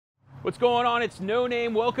What's going on? It's No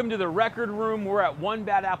Name. Welcome to the Record Room. We're at One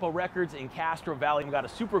Bad Apple Records in Castro Valley. We've got a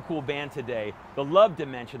super cool band today, the Love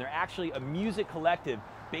Dimension. They're actually a music collective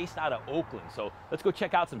based out of Oakland. So let's go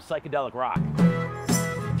check out some psychedelic rock.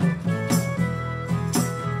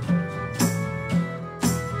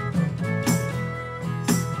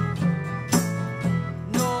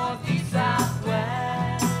 North, east, south,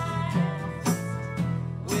 west.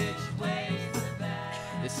 Which way's the best?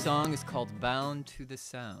 This song is called Bound to the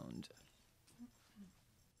Sound.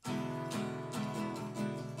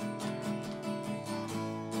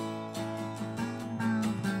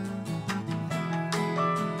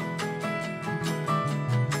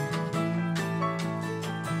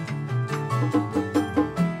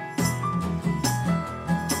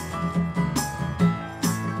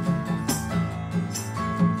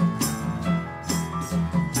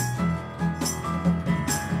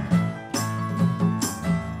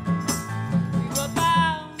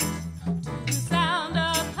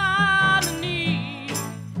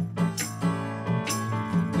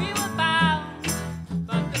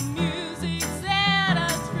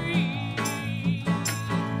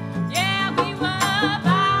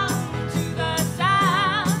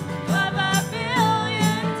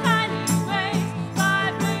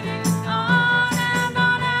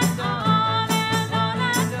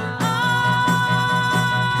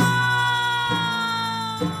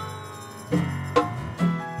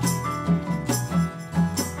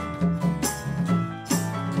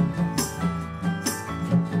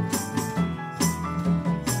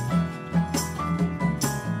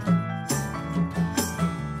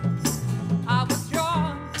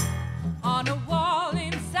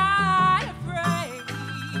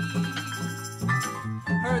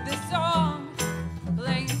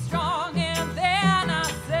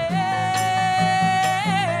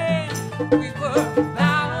 We were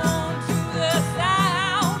bound to the sound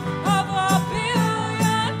of a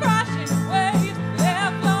billion crashing waves.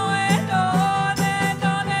 They're flowing on and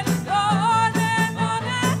on and on and on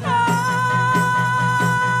and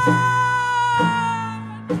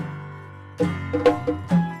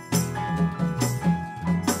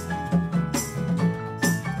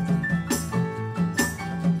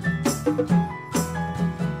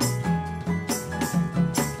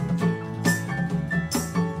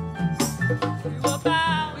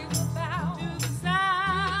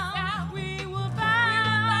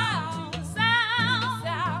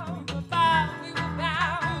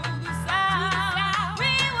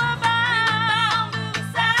we were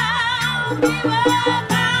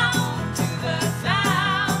bound to the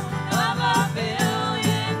sound of a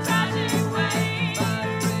billion crashing waves.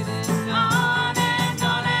 On and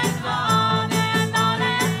on and on and on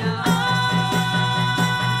and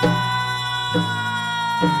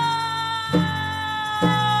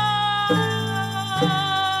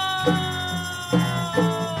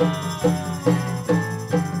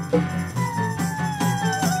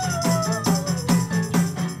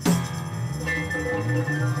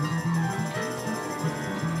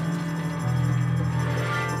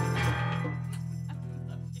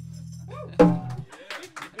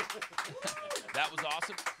That was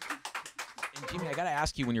awesome. And Jimmy, I got to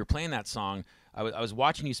ask you, when you were playing that song, I was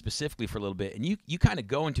watching you specifically for a little bit, and you kind of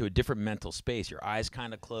go into a different mental space. Your eyes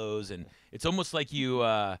kind of close, and it's almost like you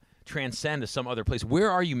transcend to some other place. Where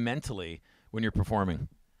are you mentally when you're performing?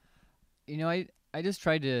 You know, I just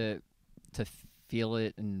try to feel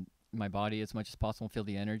it in my body as much as possible, feel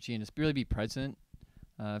the energy, and just really be present.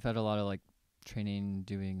 I've had a lot of like training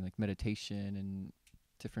doing like meditation and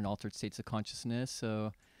different altered states of consciousness,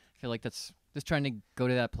 so I feel like that's just trying to go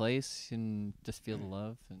to that place and just feel the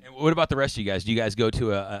love. And what about the rest of you guys? Do you guys go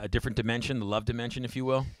to a different dimension, the love dimension, if you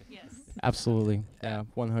will? Yes. Absolutely. Yeah,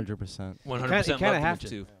 100%. 100% You love kind of have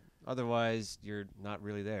dimension. to. Otherwise, you're not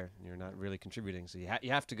really there. You're not really contributing. So you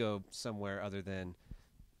have to go somewhere other than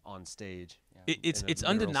on stage. It's in a literal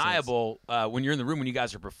undeniable when you're in the room when you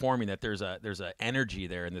guys are performing that there's a energy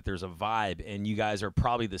there and that there's a vibe, and you guys are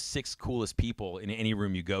probably the 6 coolest people in any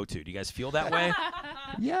room you go to. Do you guys feel that way?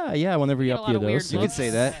 Yeah. Whenever you Get a lot upbeat of weird those, You could say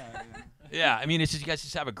that. Yeah, I mean, it's just you guys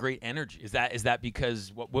just have a great energy. Is that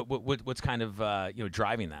because what's kind of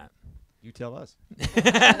driving that? You tell us.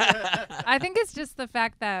 I think it's just the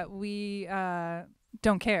fact that we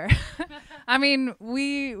don't care. I mean,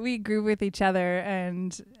 we groove with each other,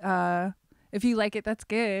 and if you like it, that's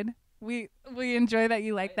good. We enjoy that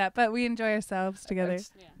you like that, but we enjoy ourselves together.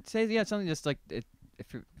 Say something just like if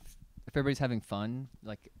everybody's having fun,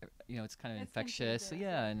 like it's kind of infectious.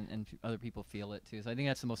 contagious. Yeah, and other people feel it too. So I think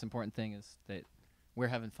that's the most important thing is that we're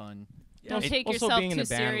having fun. Don't take also yourself being in too a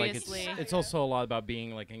band, like seriously. it's also a lot about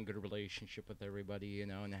being like in good relationship with everybody, you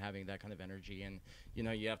know, and having that kind of energy. And you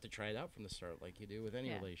know, you have to try it out from the start, like you do with any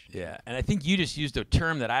Yeah. relationship. Yeah, and I think you just used a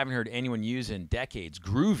term that I haven't heard anyone use in decades: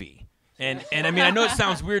 groovy. And I mean, I know it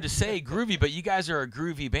sounds weird to say groovy, but you guys are a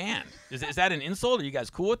groovy band. Is that an insult? Are you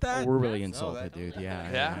guys cool with that? Oh, we're really No, insulted, that- dude.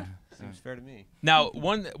 Yeah. Yeah? Seems fair to me. Now,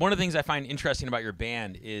 one of the things I find interesting about your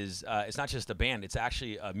band is it's not just a band; it's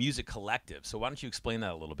actually a music collective. So why don't you explain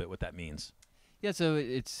that a little bit? What that means? Yeah, so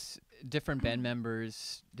it's different band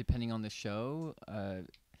members depending on the show.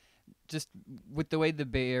 Just with the way the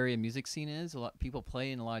Bay Area music scene is, a lot people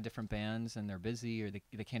play in a lot of different bands, and they're busy or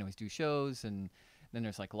they can't always do shows, and then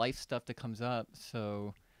there's like life stuff that comes up.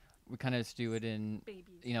 So we kind of just do it in,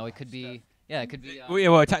 you know, it could be, yeah, it could be. Wait,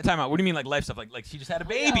 well, time out. What do you mean like life stuff? Like she just had a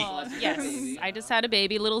baby? Oh, yes, I just had a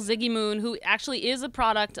baby, little Ziggy Moon, who actually is a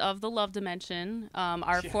product of the Love Dimension.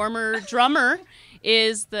 Our former drummer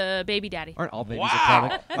is the baby daddy. Aren't all babies Wow. a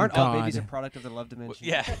product? Aren't all babies a God. product of the Love Dimension?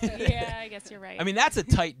 Yeah. Yeah, I guess you're right. I mean, that's a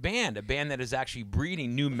tight band, a band that is actually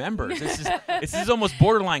breeding new members. This is almost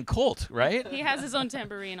borderline cult, right? he has his own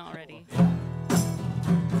tambourine already.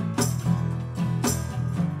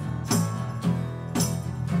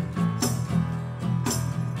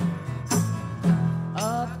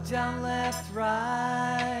 Up, down, left,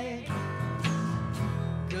 right.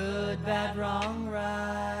 Good, bad, wrong,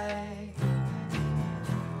 right.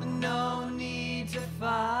 No need to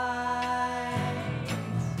fight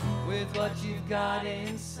with what you've got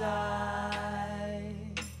inside.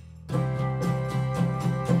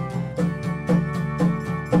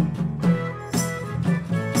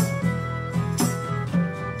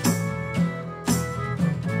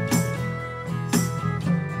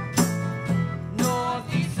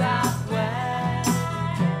 North, east, south, west.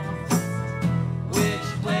 Which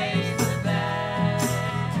way's the best?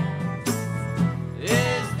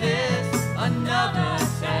 Is this another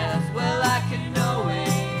test? Well, I can always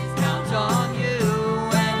count on you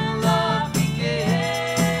when love begins.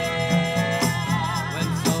 When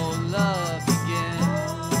soul love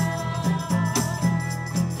begins.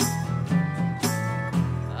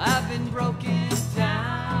 I've been broken down.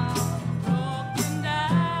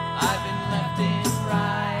 I've been left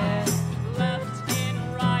in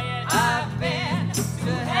riot. I've been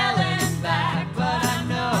to hell and back, but I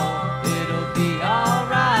know it'll be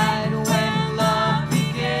alright when love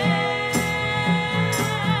begins.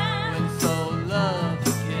 When soul love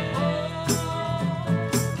begins.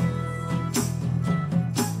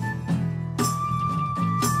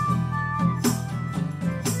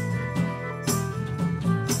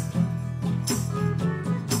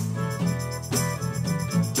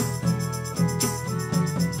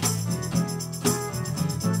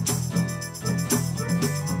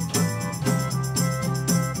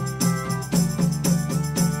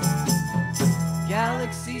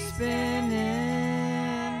 Galaxy spinning,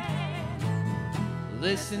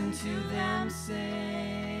 listen to them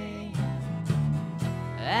sing.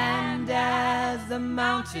 And as the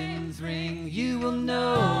mountains ring, you will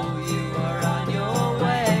know you are on your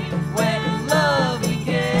way.